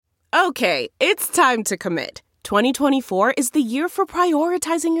Okay, it's time to commit. 2024 is the year for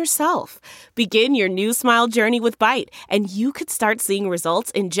prioritizing yourself. Begin your new smile journey with Byte, and you could start seeing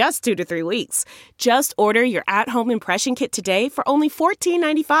results in just 2 to 3 weeks. Just order your at-home impression kit today for only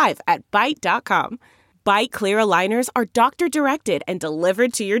 $14.95 at Byte.com. Byte Clear aligners are doctor-directed and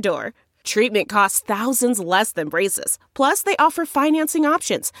delivered to your door. Treatment costs thousands less than braces. Plus, they offer financing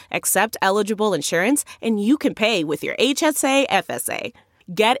options, accept eligible insurance, and you can pay with your HSA, FSA.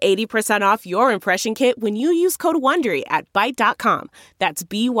 Get 80% off your impression kit when you use code WONDERY at Byte.com. That's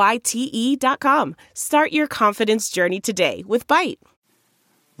BYTE.com. Start your confidence journey today with Byte.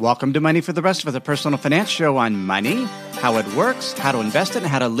 Welcome to Money for the Rest of Us, a personal finance show on money, how it works, how to invest it, and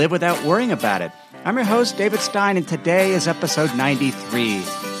how to live without worrying about it. I'm your host, David Stein, and today is episode 93.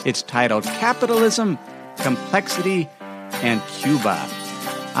 It's titled Capitalism, Complexity, and Cuba.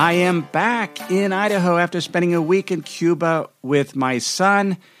 I am back in Idaho after spending a week in Cuba with my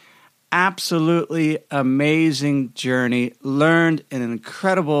son. Absolutely amazing journey. Learned an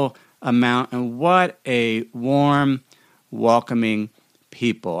incredible amount, and what a warm, welcoming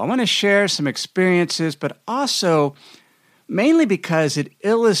people. I want to share some experiences, but also mainly because it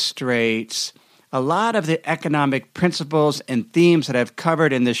illustrates a lot of the economic principles and themes that I've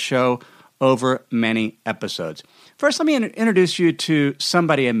covered in this show over many episodes. First, let me introduce you to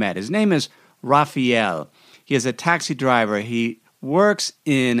somebody I met. His name is Rafael. He is a taxi driver. He works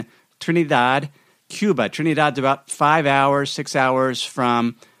in Trinidad, Cuba. Trinidad's about 5 hours, 6 hours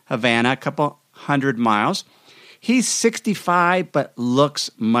from Havana, a couple hundred miles. He's 65 but looks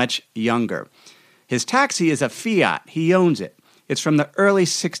much younger. His taxi is a Fiat. He owns it. It's from the early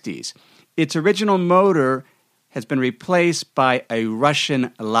 60s. Its original motor has been replaced by a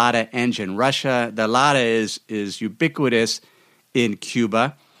Russian Lada engine. The Lada is ubiquitous in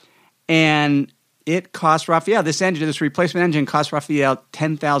Cuba, and it cost Rafael, this replacement engine cost Rafael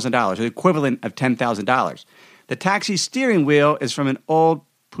 $10,000, the equivalent of $10,000. The taxi steering wheel is from an old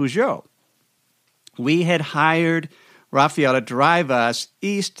Peugeot. We had hired Rafael to drive us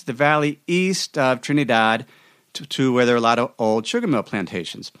east to the valley east of Trinidad to where there are a lot of old sugar mill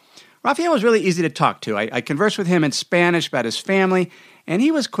plantations. Rafael was really easy to talk to. I conversed with him in Spanish about his family, and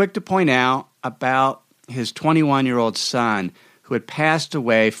he was quick to point out about his 21-year-old son who had passed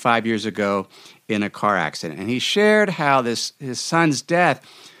away 5 years ago in a car accident. And he shared how his son's death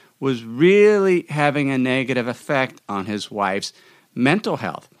was really having a negative effect on his wife's mental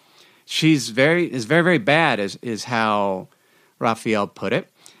health. She's very, very bad, is how Rafael put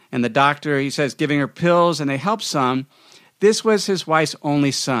it. And the doctor, he says, giving her pills, and they help some. This was his wife's only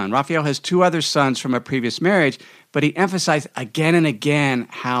son. Rafael has 2 other sons from a previous marriage, but he emphasized again and again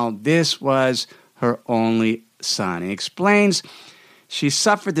how this was her only son. He explains she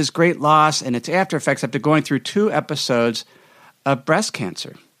suffered this great loss and its after effects after going through 2 episodes of breast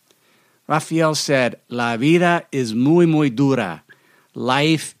cancer. Rafael said, "La vida es muy dura."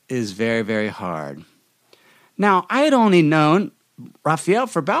 Life is very, very hard. Now, I had only known Rafael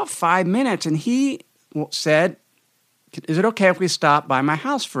for about 5 minutes, and he said, "Is it okay if we stop by my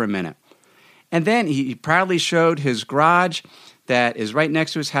house for a minute?" And then he proudly showed his garage that is right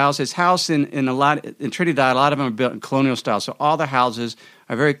next to his house. His house in Trinidad, a lot of them are built in colonial style, so all the houses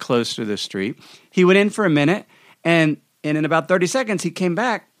are very close to the street. He went in for a minute, and in about 30 seconds, he came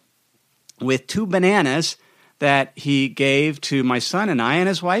back with 2 bananas that he gave to my son and I, and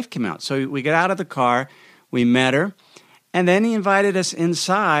his wife came out. So we got out of the car, we met her, and then he invited us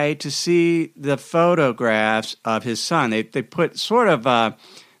inside to see the photographs of his son. They put sort of,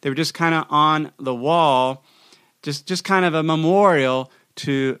 they were just kind of on the wall, just kind of a memorial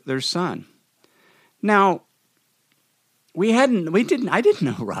to their son. Now, I didn't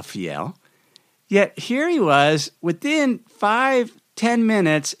know Rafael, yet here he was within 5-10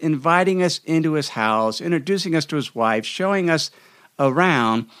 minutes inviting us into his house, introducing us to his wife, showing us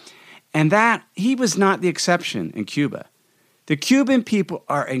around, and that he was not the exception in Cuba. The Cuban people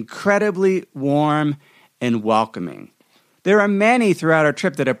are incredibly warm and welcoming. There are many throughout our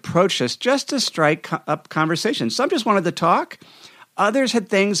trip that approached us just to strike up conversation. Some just wanted to talk. Others had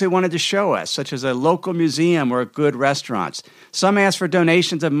things they wanted to show us, such as a local museum or good restaurants. Some asked for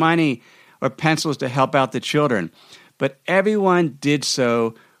donations of money or pencils to help out the children. But everyone did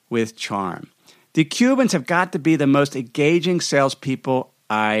so with charm. The Cubans have got to be the most engaging salespeople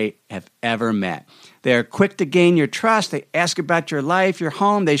I have ever met. They are quick to gain your trust. They ask about your life, your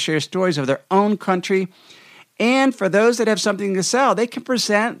home. They share stories of their own country. And for those that have something to sell, they can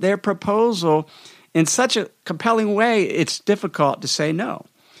present their proposal in such a compelling way, it's difficult to say no.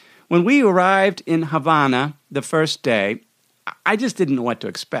 When we arrived in Havana the first day, I just didn't know what to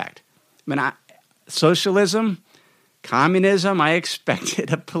expect. Socialism, communism, I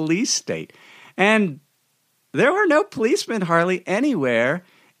expected a police state. And there were no policemen hardly anywhere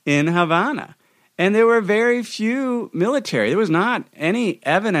in Havana. And there were very few military. There was not any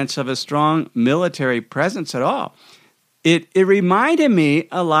evidence of a strong military presence at all. It reminded me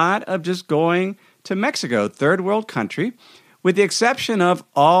a lot of just going to Mexico, third world country, with the exception of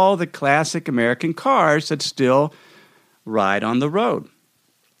all the classic American cars that still ride on the road.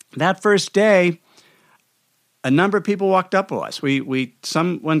 That first day, a number of people walked up to us.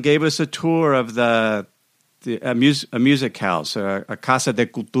 Someone gave us a tour of a music house, a Casa de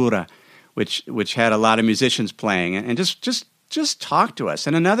Cultura, which had a lot of musicians playing, and just talked to us.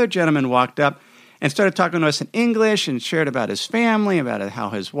 And another gentleman walked up and started talking to us in English and shared about his family, about how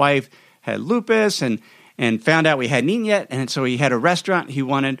his wife had lupus, and found out we hadn't eaten yet. And so he had a restaurant he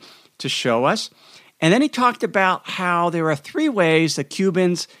wanted to show us. And then he talked about how there are 3 ways that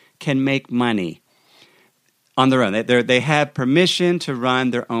Cubans can make money on their own. They have permission to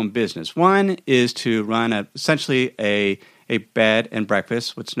run their own business. One is to run essentially a bed and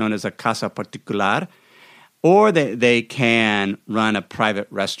breakfast, what's known as a casa particular, or they can run a private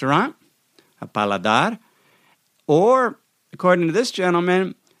restaurant, a paladar, or, according to this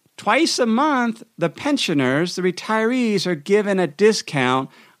gentleman, twice a month, the pensioners, the retirees, are given a discount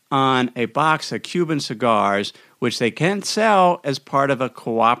on a box of Cuban cigars, which they can sell as part of a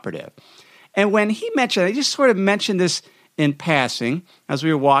cooperative. And when he mentioned, I just sort of mentioned this in passing as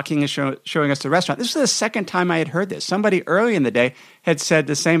we were walking and showing us the restaurant. This was the second time I had heard this. Somebody early in the day had said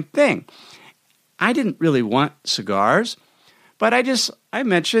the same thing. I didn't really want cigars, but I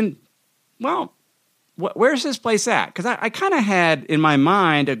mentioned, well, where's this place at? Because I kind of had in my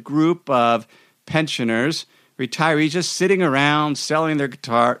mind a group of pensioners, retirees, just sitting around selling their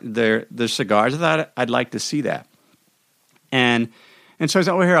cigars. I thought I'd like to see that. And so I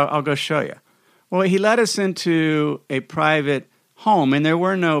said, well, here, I'll go show you. Well, he led us into a private home, and there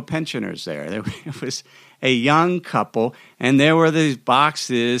were no pensioners there. It was a young couple, and there were these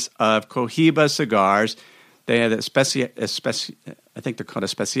boxes of Cohiba cigars. They had I think they're called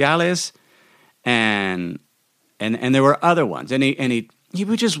Especiales, and there were other ones. And he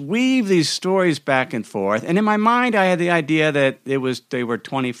would just weave these stories back and forth. And in my mind, I had the idea that they were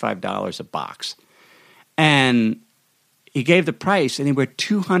 $25 a box. And he gave the price, and they were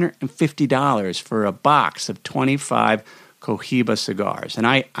 $250 for a box of 25 Cohiba cigars. And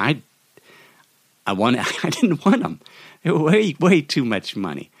I didn't want them. They were way too much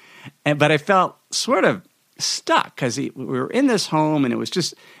money. But I felt sort of stuck because we were in this home, and it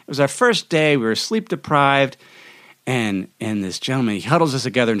was our first day. We were sleep deprived, and this gentleman, he huddles us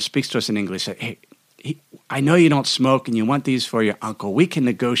together and speaks to us in English. Said, "Hey, I know you don't smoke, and you want these for your uncle. We can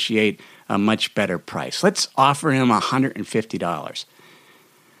negotiate a much better price. Let's offer him $150.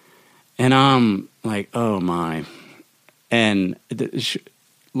 And I'm like, oh my. And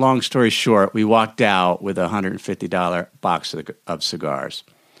long story short, we walked out with a $150 box of cigars.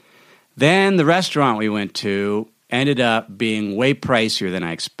 Then the restaurant we went to ended up being way pricier than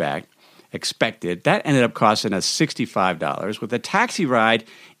I expected. That ended up costing us $65 with a taxi ride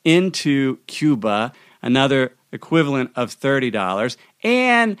into Cuba, another equivalent of $30,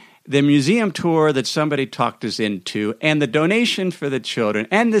 and the museum tour that somebody talked us into, and the donation for the children,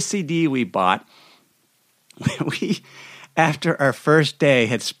 and the CD we bought. We, after our first day,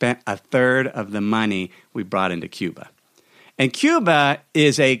 had spent a third of the money we brought into Cuba. And Cuba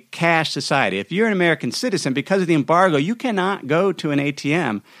is a cash society. If you're an American citizen, because of the embargo, you cannot go to an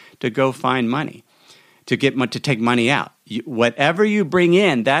ATM to go find money, to take money out. Whatever you bring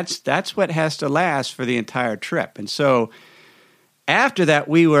in, that's what has to last for the entire trip. And so after that,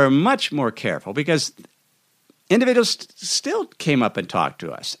 we were much more careful because individuals still came up and talked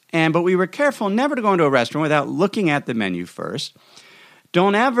to us. But we were careful never to go into a restaurant without looking at the menu first.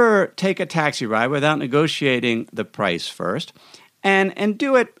 Don't ever take a taxi ride without negotiating the price first. And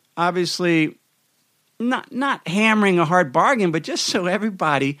do it, obviously, not hammering a hard bargain, but just so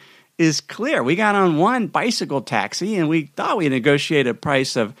everybody is clear. We got on one bicycle taxi, and we thought we negotiated a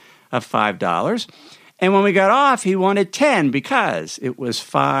price of $5. And when we got off, he wanted 10 because it was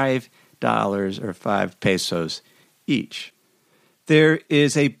 $5 or 5 pesos each. There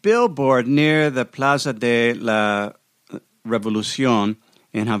is a billboard near the Plaza de la Revolucion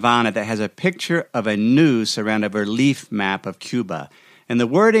in Havana that has a picture of a noose around a relief map of Cuba. And the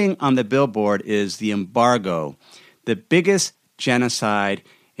wording on the billboard is the embargo, the biggest genocide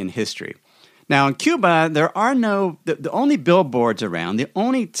in history. Now, in Cuba, there are the only billboards around, the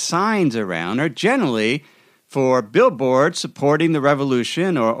only signs around are generally for billboards supporting the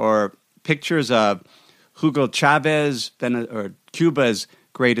revolution or pictures of Hugo Chavez, or Cuba's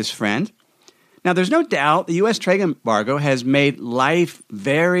greatest friend. Now, there's no doubt the U.S. trade embargo has made life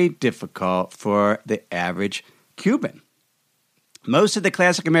very difficult for the average Cuban. Most of the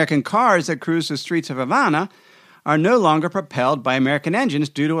classic American cars that cruise the streets of Havana are no longer propelled by American engines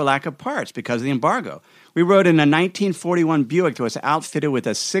due to a lack of parts because of the embargo. We rode in a 1941 Buick that was outfitted with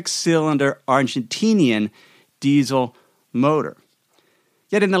a 6-cylinder Argentinian diesel motor.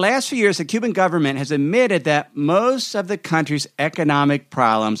 Yet in the last few years, the Cuban government has admitted that most of the country's economic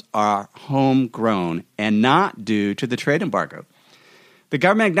problems are homegrown and not due to the trade embargo. The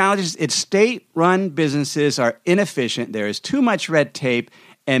government acknowledges its state-run businesses are inefficient, there is too much red tape,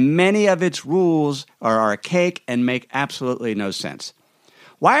 and many of its rules are archaic and make absolutely no sense.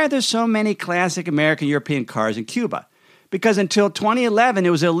 Why are there so many classic American European cars in Cuba? Because until 2011, it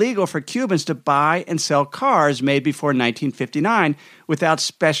was illegal for Cubans to buy and sell cars made before 1959 without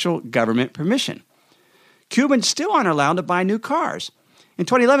special government permission. Cubans still aren't allowed to buy new cars. In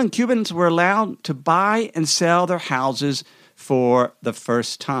 2011, Cubans were allowed to buy and sell their houses for the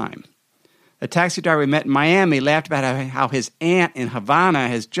first time. A taxi driver we met in Miami laughed about how his aunt in Havana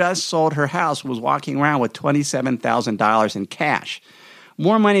has just sold her house and was walking around with $27,000 in cash,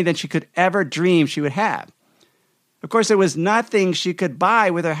 more money than she could ever dream she would have. Of course, there was nothing she could buy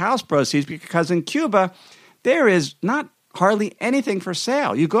with her house proceeds because in Cuba, there is not hardly anything for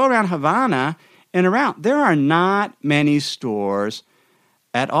sale. You go around Havana and around, there are not many stores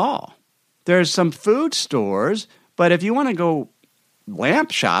at all. There's some food stores, but if you want to go lamp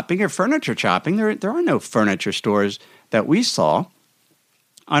shopping or furniture shopping, there are no furniture stores that we saw.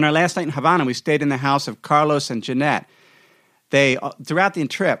 On our last night in Havana, we stayed in the house of Carlos and Jeanette. Throughout the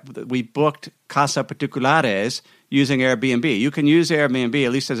trip, we booked Casa Particulares using Airbnb. You can use Airbnb,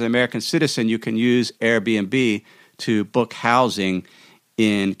 at least as an American citizen, you can use Airbnb to book housing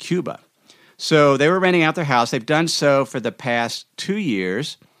in Cuba. So they were renting out their house. They've done so for the past 2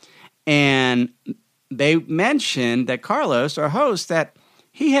 years. And they mentioned that Carlos, our host, that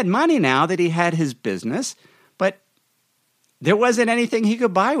he had money now that he had his business, but there wasn't anything he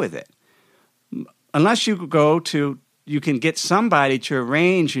could buy with it. Unless you can get somebody to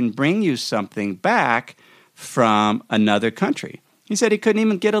arrange and bring you something back from another country. He said he couldn't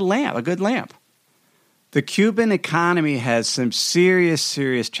even get a good lamp. The Cuban economy has some serious,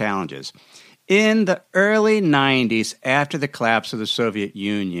 serious challenges. In the early 90s, after the collapse of the Soviet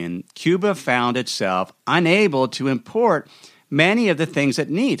Union, Cuba found itself unable to import many of the things it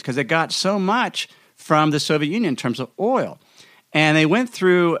needs because it got so much from the Soviet Union in terms of oil. And they went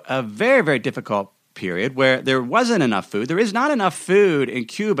through a very, very difficult period where there wasn't enough food. There is not enough food in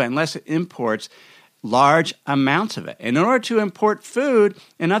Cuba unless it imports large amounts of it. In order to import food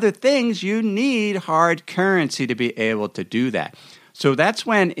and other things, you need hard currency to be able to do that. So that's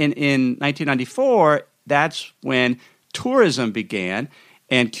when, in 1994, that's when tourism began,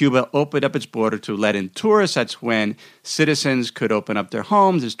 and Cuba opened up its border to let in tourists. That's when citizens could open up their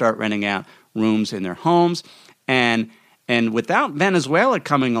homes and start renting out rooms in their homes. And without Venezuela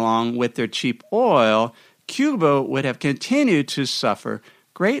coming along with their cheap oil, Cuba would have continued to suffer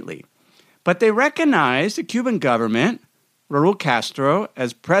greatly. But they recognize, the Cuban government, Raul Castro,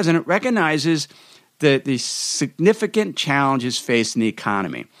 as president, recognizes the significant challenges facing the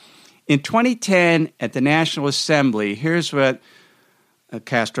economy. In 2010, at the National Assembly, here's what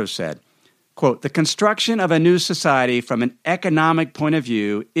Castro said, quote, "The construction of a new society from an economic point of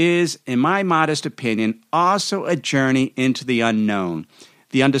view is, in my modest opinion, also a journey into the unknown,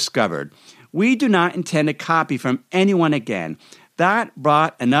 the undiscovered. We do not intend to copy from anyone again. That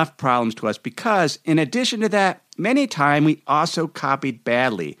brought enough problems to us because, in addition to that, many times we also copied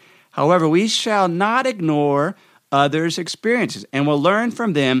badly. However, we shall not ignore others' experiences and will learn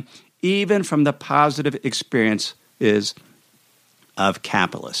from them, even from the positive experiences of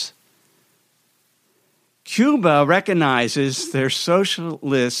capitalists." Cuba recognizes their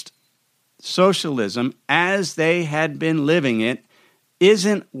socialism as they had been living it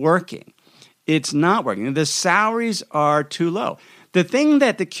isn't working. It's not working. The salaries are too low. The thing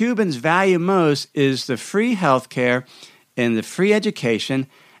that the Cubans value most is the free health care and the free education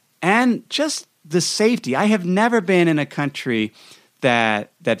and just the safety. I have never been in a country that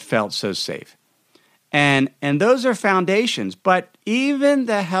felt so safe. And those are foundations. But even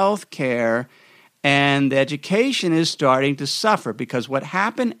the health care and the education is starting to suffer because what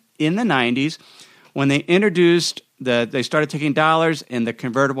happened in the 90s when they introduced they started taking dollars and the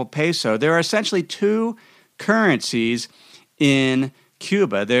convertible peso, there are essentially two currencies in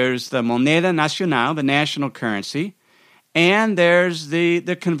Cuba. There's the moneda nacional, the national currency, and there's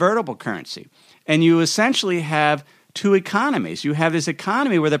the convertible currency. And you essentially have two economies. You have this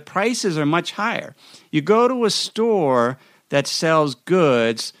economy where the prices are much higher. You go to a store that sells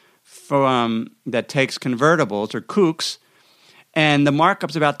goods that takes convertibles or kooks, and the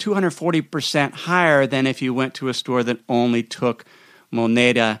markup's about 240% higher than if you went to a store that only took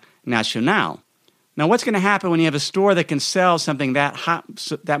Moneda Nacional. Now, what's going to happen when you have a store that can sell something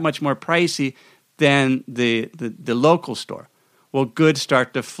that much more pricey than the local store? Well, goods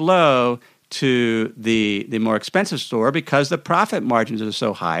start to flow to the more expensive store because the profit margins are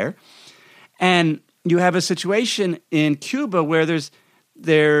so higher. And you have a situation in Cuba where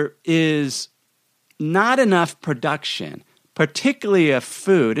there is not enough production, particularly of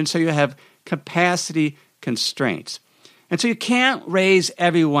food, and so you have capacity constraints. And so you can't raise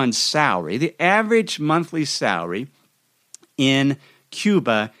everyone's salary. The average monthly salary in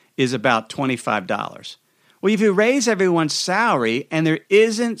Cuba is about $25. Well, if you raise everyone's salary and there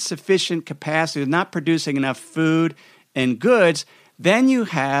isn't sufficient capacity, not producing enough food and goods, then you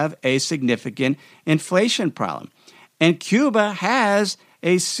have a significant inflation problem. And Cuba has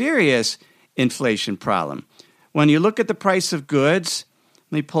a serious inflation problem. When you look at the price of goods,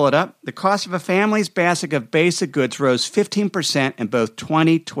 let me pull it up. The cost of a family's basket of basic goods rose 15% in both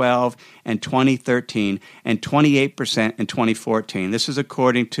 2012 and 2013 and 28% in 2014. This is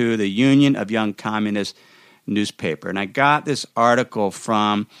according to the Union of Young Communists newspaper. And I got this article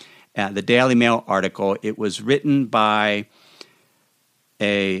from the Daily Mail article. It was written by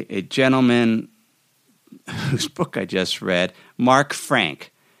a gentleman whose book I just read, Mark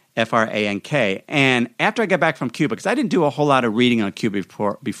Frank, Frank. And after I got back from Cuba, because I didn't do a whole lot of reading on Cuba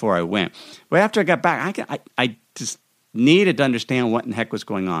before I went, but after I got back, I just needed to understand what in the heck was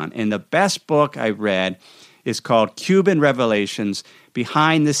going on. And the best book I read is called Cuban Revelations,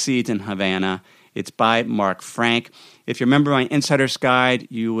 Behind the Scenes in Havana. It's by Mark Frank. If you remember my Insider's Guide,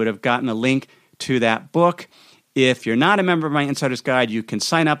 you would have gotten a link to that book. If you're not a member of my Insider's Guide, you can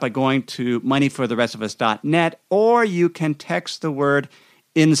sign up by going to moneyfortherestofus.net, or you can text the word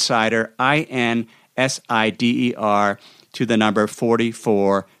Insider, INSIDER, to the number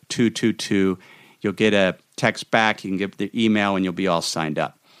 44222. You'll get a text back. You can give the email, and you'll be all signed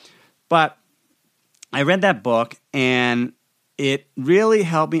up. But I read that book, and it really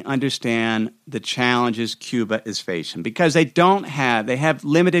helped me understand the challenges Cuba is facing because they have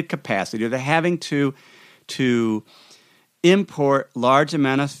limited capacity. They're having to import large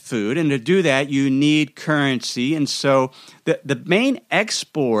amount of food, and to do that, you need currency. And so the main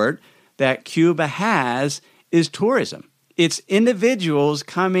export that Cuba has is tourism. It's individuals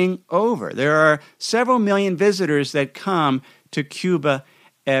coming over. There are several million visitors that come to Cuba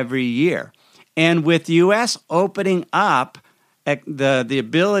every year. And with the U.S. opening up the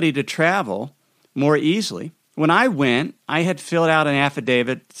ability to travel more easily, when I went, I had filled out an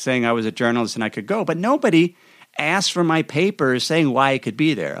affidavit saying I was a journalist and I could go, but nobody asked for my papers saying why I could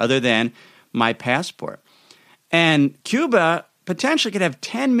be there other than my passport. And Cuba potentially could have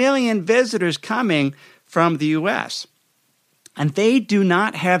 10 million visitors coming from the U.S., and they do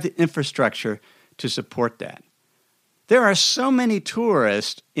not have the infrastructure to support that. There are so many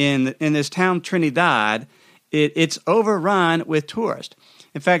tourists in this town, Trinidad, it's overrun with tourists.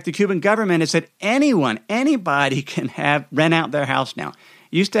 In fact, the Cuban government has said anybody can rent out their house now.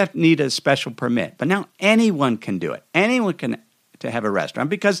 You used to need a special permit, but now anyone can do it. Anyone can to have a restaurant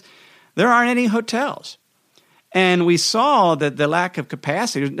because there aren't any hotels. And we saw that the lack of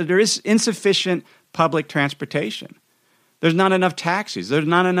capacity, there is insufficient public transportation. There's not enough taxis. There's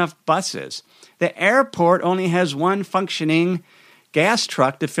not enough buses. The airport only has one functioning gas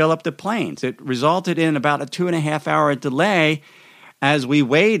truck to fill up the planes. It resulted in about a 2.5-hour delay as we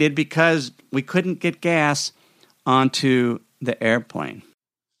waited because we couldn't get gas onto the airplane.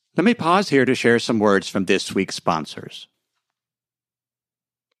 Let me pause here to share some words from this week's sponsors.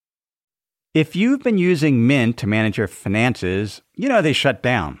 If you've been using Mint to manage your finances, you know they shut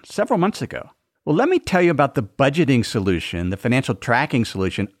down several months ago. Well, let me tell you about the budgeting solution, the financial tracking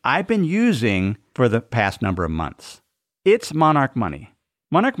solution I've been using for the past number of months. It's Monarch Money.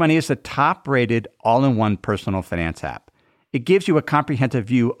 Monarch Money is the top-rated all-in-one personal finance app. It gives you a comprehensive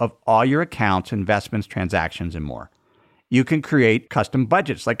view of all your accounts, investments, transactions, and more. You can create custom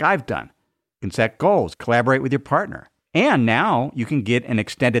budgets like I've done. You can set goals, collaborate with your partner. And now you can get an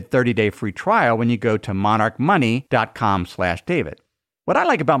extended 30-day free trial when you go to monarchmoney.com/David. What I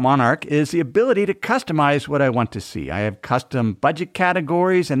like about Monarch is the ability to customize what I want to see. I have custom budget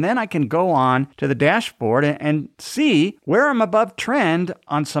categories, and then I can go on to the dashboard and see where I'm above trend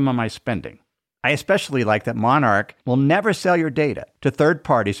on some of my spending. I especially like that Monarch will never sell your data to third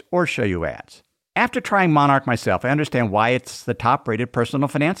parties or show you ads. After trying Monarch myself, I understand why it's the top-rated personal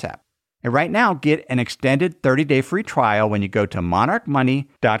finance app. And right now, get an extended 30-day free trial when you go to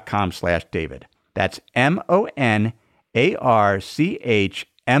monarchmoney.com/David. That's MONARCHMONEY.com/David.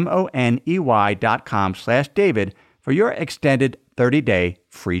 money.com/David for your extended 30-day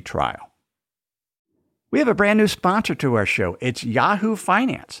free trial. We have a brand new sponsor to our show. It's Yahoo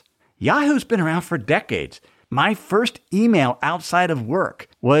Finance. Yahoo's been around for decades. My first email outside of work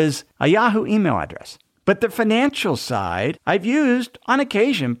was a Yahoo email address. But the financial side I've used on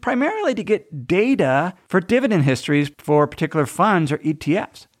occasion primarily to get data for dividend histories for particular funds or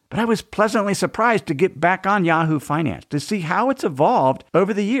ETFs. But I was pleasantly surprised to get back on Yahoo Finance to see how it's evolved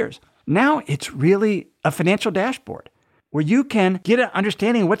over the years. Now it's really a financial dashboard where you can get an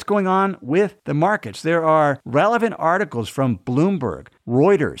understanding of what's going on with the markets. There are relevant articles from Bloomberg,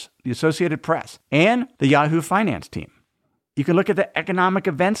 Reuters, the Associated Press, and the Yahoo Finance team. You can look at the economic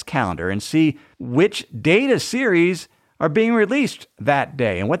events calendar and see which data series are being released that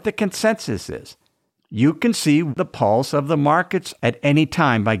day and what the consensus is. You can see the pulse of the markets at any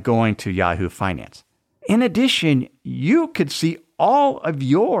time by going to Yahoo Finance. In addition, you could see all of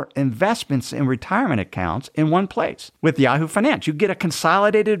your investments in retirement accounts in one place. With Yahoo Finance, you get a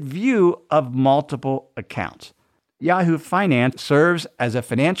consolidated view of multiple accounts. Yahoo Finance serves as a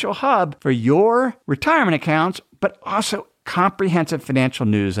financial hub for your retirement accounts, but also comprehensive financial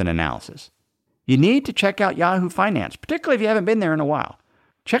news and analysis. You need to check out Yahoo Finance, particularly if you haven't been there in a while.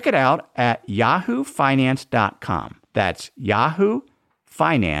 Check it out at yahoofinance.com. That's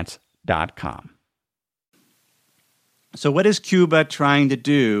yahoofinance.com. So what is Cuba trying to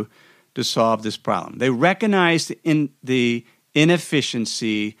do to solve this problem? They recognize the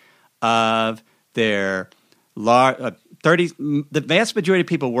inefficiency of their the vast majority of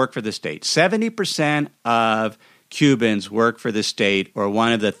people work for the state. 70% of Cubans work for the state or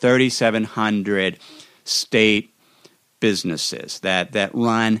one of the 3,700 state businesses that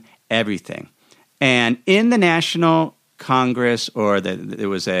run everything. And in the National Congress, or there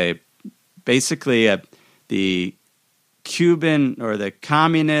was the Cuban or the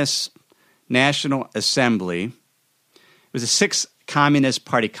Communist National Assembly. It was a 6th Communist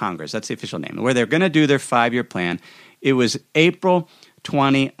Party Congress. That's the official name, where they're going to do their 5-year plan. It was April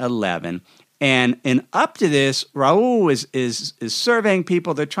 2011. And up to this, Raul is surveying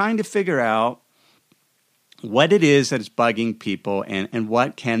people. They're trying to figure out what it is that is bugging people and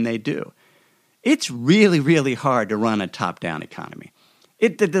what can they do. It's really, really hard to run a top-down economy.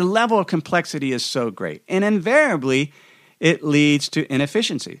 The level of complexity is so great. And invariably, it leads to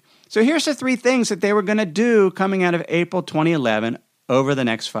inefficiency. So here's the 3 things that they were going to do coming out of April 2011 over the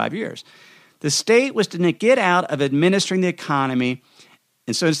next 5 years. The state was to get out of administering the economy.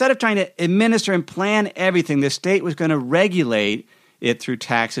 And so instead of trying to administer and plan everything, the state was going to regulate it through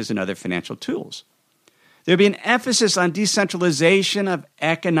taxes and other financial tools. There would be an emphasis on decentralization of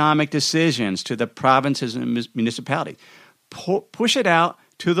economic decisions to the provinces and municipalities. Push it out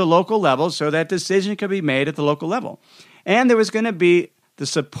to the local level so that decision could be made at the local level. And there was going to be the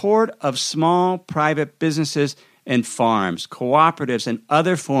support of small private businesses and farms, cooperatives, and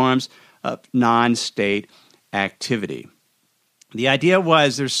other forms of non-state activity. The idea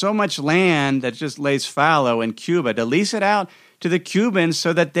was there's so much land that just lays fallow in Cuba to lease it out to the Cubans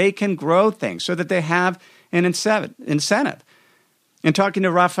so that they can grow things, so that they have an incentive. And talking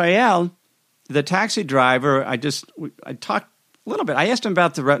to Rafael, the taxi driver, I talked a little bit. I asked him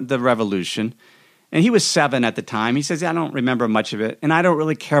about the revolution, and he was 7 at the time. He says, I don't remember much of it, and I don't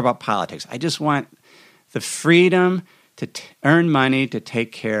really care about politics. I just want the freedom to earn money to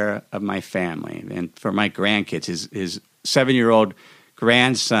take care of my family and for my grandkids. His 7-year-old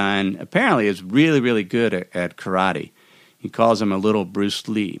grandson apparently is really, really good at karate. He calls him a little Bruce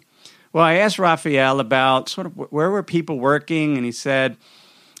Lee. Well, I asked Rafael about sort of where were people working, and he said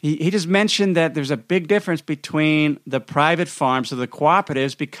he just mentioned that there's a big difference between the private farms or the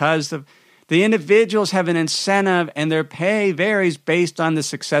cooperatives because the individuals have an incentive and their pay varies based on the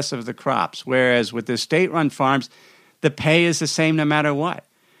success of the crops, whereas with the state-run farms, the pay is the same no matter what.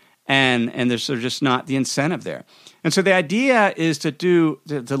 And there's sort of just not the incentive there. And so the idea is to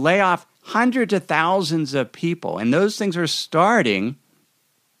lay off hundreds of thousands of people, and those things are starting,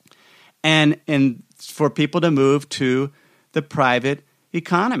 and for people to move to the private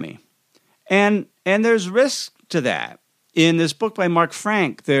economy. And there's risk to that. In this book by Mark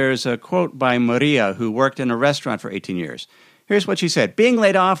Frank, there's a quote by Maria, who worked in a restaurant for 18 years. Here's what she said. Being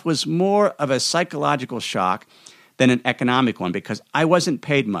laid off was more of a psychological shock than an economic one because I wasn't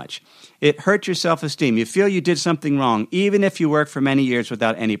paid much. It hurt your self-esteem. You feel you did something wrong, even if you work for many years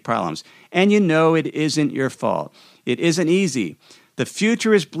without any problems. And you know it isn't your fault. It isn't easy. The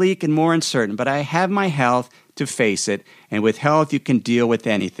future is bleak and more uncertain, but I have my health to face it, and with health you can deal with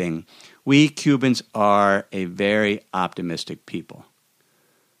anything. We Cubans are a very optimistic people.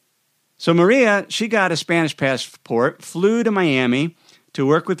 So Maria, she got a Spanish passport, flew to Miami to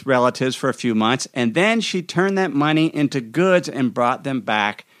work with relatives for a few months, and then she turned that money into goods and brought them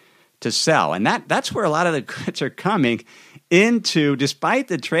back to sell. And that's where a lot of the goods are coming into, despite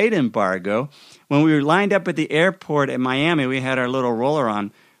the trade embargo. When we were lined up at the airport at Miami, we had our little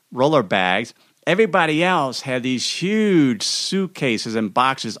roller bags. Everybody else had these huge suitcases and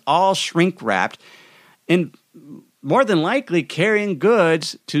boxes, all shrink-wrapped, and more than likely carrying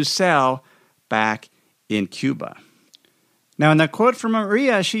goods to sell back in Cuba. Now, in the quote from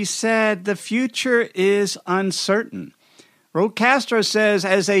Maria, she said, "The future is uncertain." Raul Castro says,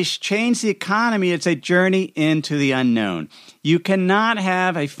 as they change the economy, it's a journey into the unknown. You cannot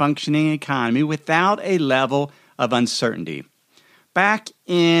have a functioning economy without a level of uncertainty. Back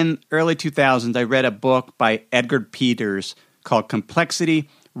in early 2000s, I read a book by Edgar Peters called Complexity,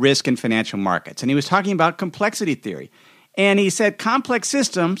 Risk, and Financial Markets. And he was talking about complexity theory. And he said complex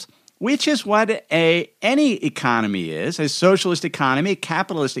systems, which is what any economy is, a socialist economy, a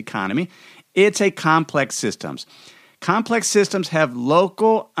capitalist economy, it's a complex systems. Complex systems have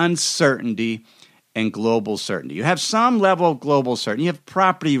local uncertainty and global certainty. You have some level of global certainty. You have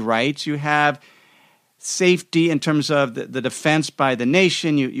property rights. You have safety in terms of the defense by the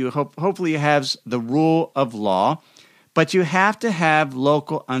nation. Hopefully you have the rule of law. But you have to have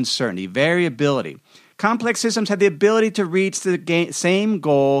local uncertainty, variability. Complex systems have the ability to reach the same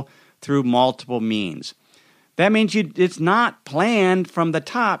goal through multiple means. That means it's not planned from the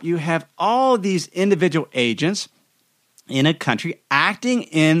top. You have all these individual agents in a country acting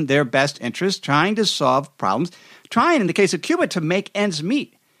in their best interest, trying to solve problems, trying, in the case of Cuba, to make ends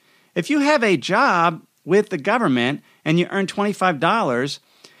meet. If you have a job with the government and you earn $25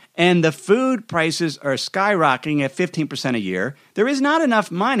 and the food prices are skyrocketing at 15% a year, there is not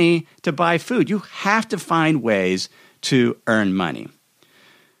enough money to buy food. You have to find ways to earn money.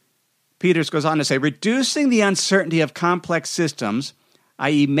 Peters goes on to say, reducing the uncertainty of complex systems,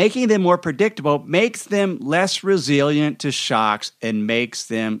 i.e. making them more predictable, makes them less resilient to shocks and makes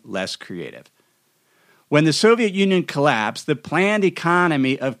them less creative. When the Soviet Union collapsed, the planned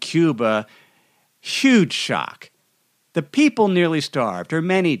economy of Cuba, huge shock. The people nearly starved, or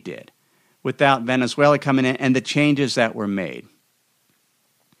many did, without Venezuela coming in and the changes that were made.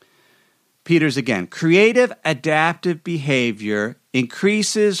 Peters again, creative adaptive behavior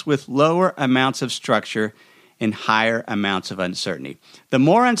increases with lower amounts of structure and higher amounts of uncertainty. The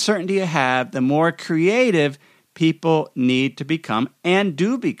more uncertainty you have, the more creative people need to become and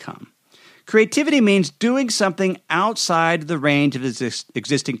do become. Creativity means doing something outside the range of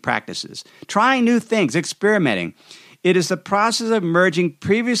existing practices, trying new things, experimenting. It is the process of merging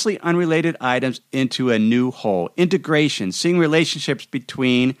previously unrelated items into a new whole, integration, seeing relationships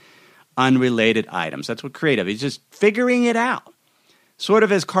between unrelated items. That's what creative is, just figuring it out. Sort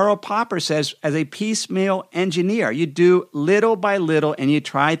of as Karl Popper says, as a piecemeal engineer, you do little by little and you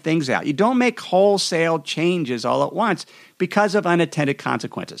try things out. You don't make wholesale changes all at once because of unintended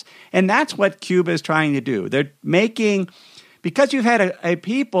consequences. And that's what Cuba is trying to do. They're making, because you've had a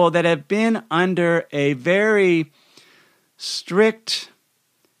people that have been under a very strict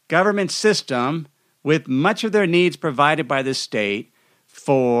government system with much of their needs provided by the state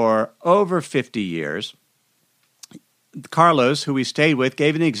for over 50 years. Carlos, who we stayed with,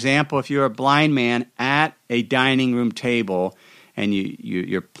 gave an example. If you're a blind man at a dining room table and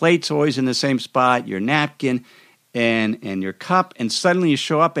your plate's always in the same spot, your napkin and your cup, and suddenly you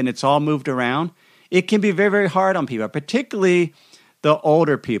show up and it's all moved around, it can be very, very hard on people, particularly the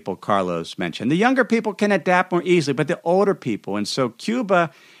older people Carlos mentioned. The younger people can adapt more easily, but the older people. And so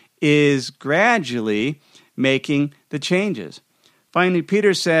Cuba is gradually making the changes. Finally,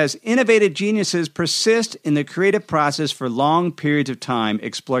 Peter says, innovative geniuses persist in the creative process for long periods of time,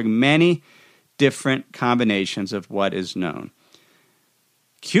 exploring many different combinations of what is known.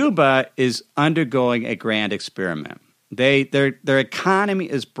 Cuba is undergoing a grand experiment. Their economy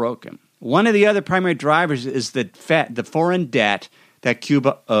is broken. One of the other primary drivers is the foreign debt that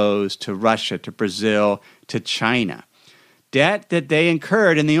Cuba owes to Russia, to Brazil, to China. Debt that they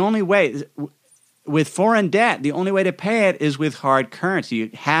incurred, and the only way, with foreign debt, the only way to pay it is with hard currency. You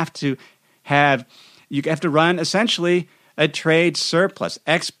have to run essentially a trade surplus,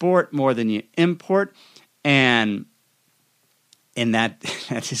 export more than you import, and that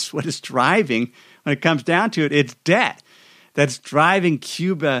is what is driving, when it comes down to it, it's debt that's driving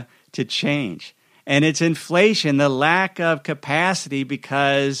Cuba to change. And it's inflation, the lack of capacity,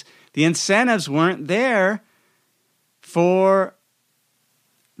 because the incentives weren't there for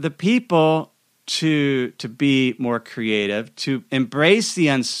the people to be more creative, to embrace the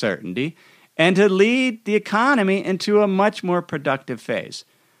uncertainty, and to lead the economy into a much more productive phase.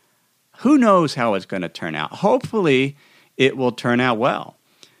 Who knows how it's going to turn out? Hopefully, it will turn out well.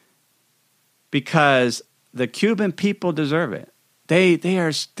 Because the Cuban people deserve it. They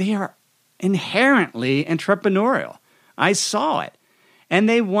are inherently entrepreneurial. I saw it. And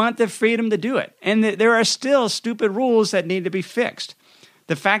they want the freedom to do it. And there are still stupid rules that need to be fixed.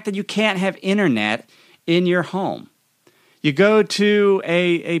 The fact that you can't have internet in your home. You go to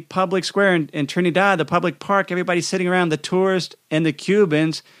a public square in Trinidad, the public park, everybody's sitting around, the tourists and the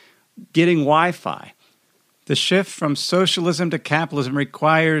Cubans getting Wi-Fi. The shift from socialism to capitalism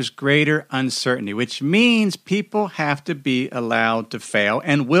requires greater uncertainty, which means people have to be allowed to fail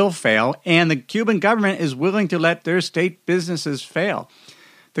and will fail, and the Cuban government is willing to let their state businesses fail.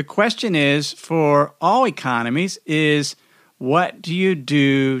 The question is, for all economies, is what do you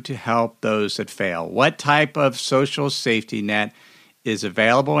do to help those that fail? What type of social safety net is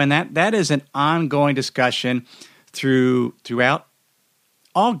available? And that is an ongoing discussion throughout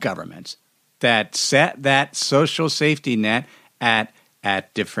all governments that set that social safety net at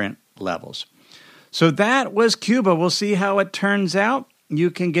different levels. So that was Cuba. We'll see how it turns out.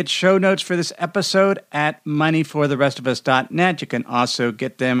 You can get show notes for this episode at moneyfortherestofus.net. You can also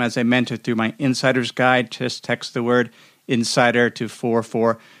get them, as I mentioned, through my Insider's Guide. Just text the word Insider to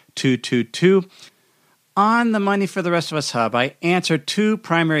 44222. On the Money for the Rest of Us Hub, I answer two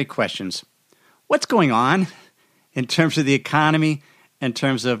primary questions. What's going on in terms of the economy, in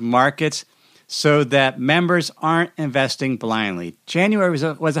terms of markets, so that members aren't investing blindly? January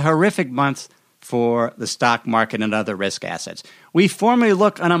was a horrific month for the stock market and other risk assets. We formally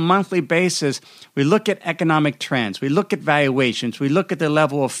look on a monthly basis. We look at economic trends. We look at valuations. We look at the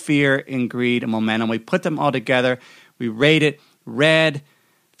level of fear and greed and momentum. We put them all together. We rate it red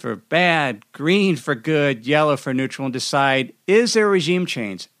for bad, green for good, yellow for neutral, and decide, is there a regime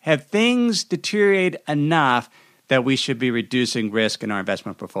change? Have things deteriorated enough that we should be reducing risk in our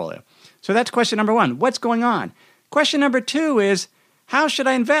investment portfolio? So that's question number one. What's going on? Question number two is, how should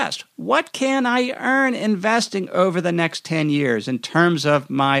I invest? What can I earn investing over the next 10 years in terms of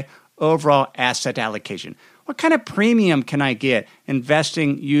my overall asset allocation? What kind of premium can I get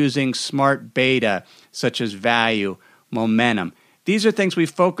investing using smart beta, such as value, momentum? These are things we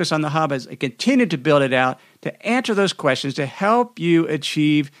focus on the Hub as I continue to build it out to answer those questions to help you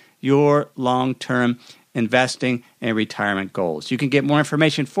achieve your long-term investing and retirement goals. You can get more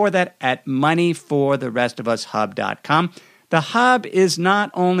information for that at moneyfortherestofushub.com. The Hub is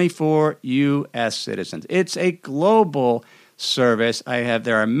not only for U.S. citizens. It's a global service.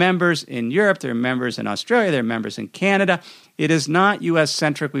 There are members in Europe, there are members in Australia, there are members in Canada. It is not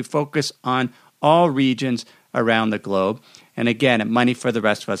U.S.-centric. We focus on all regions around the globe. And again, at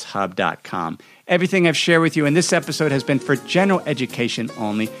moneyfortherestofushub.com. Everything I've shared with you in this episode has been for general education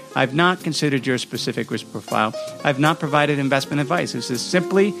only. I've not considered your specific risk profile. I've not provided investment advice. This is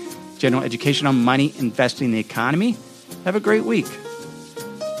simply general education on money, investing in the economy. Have a great week.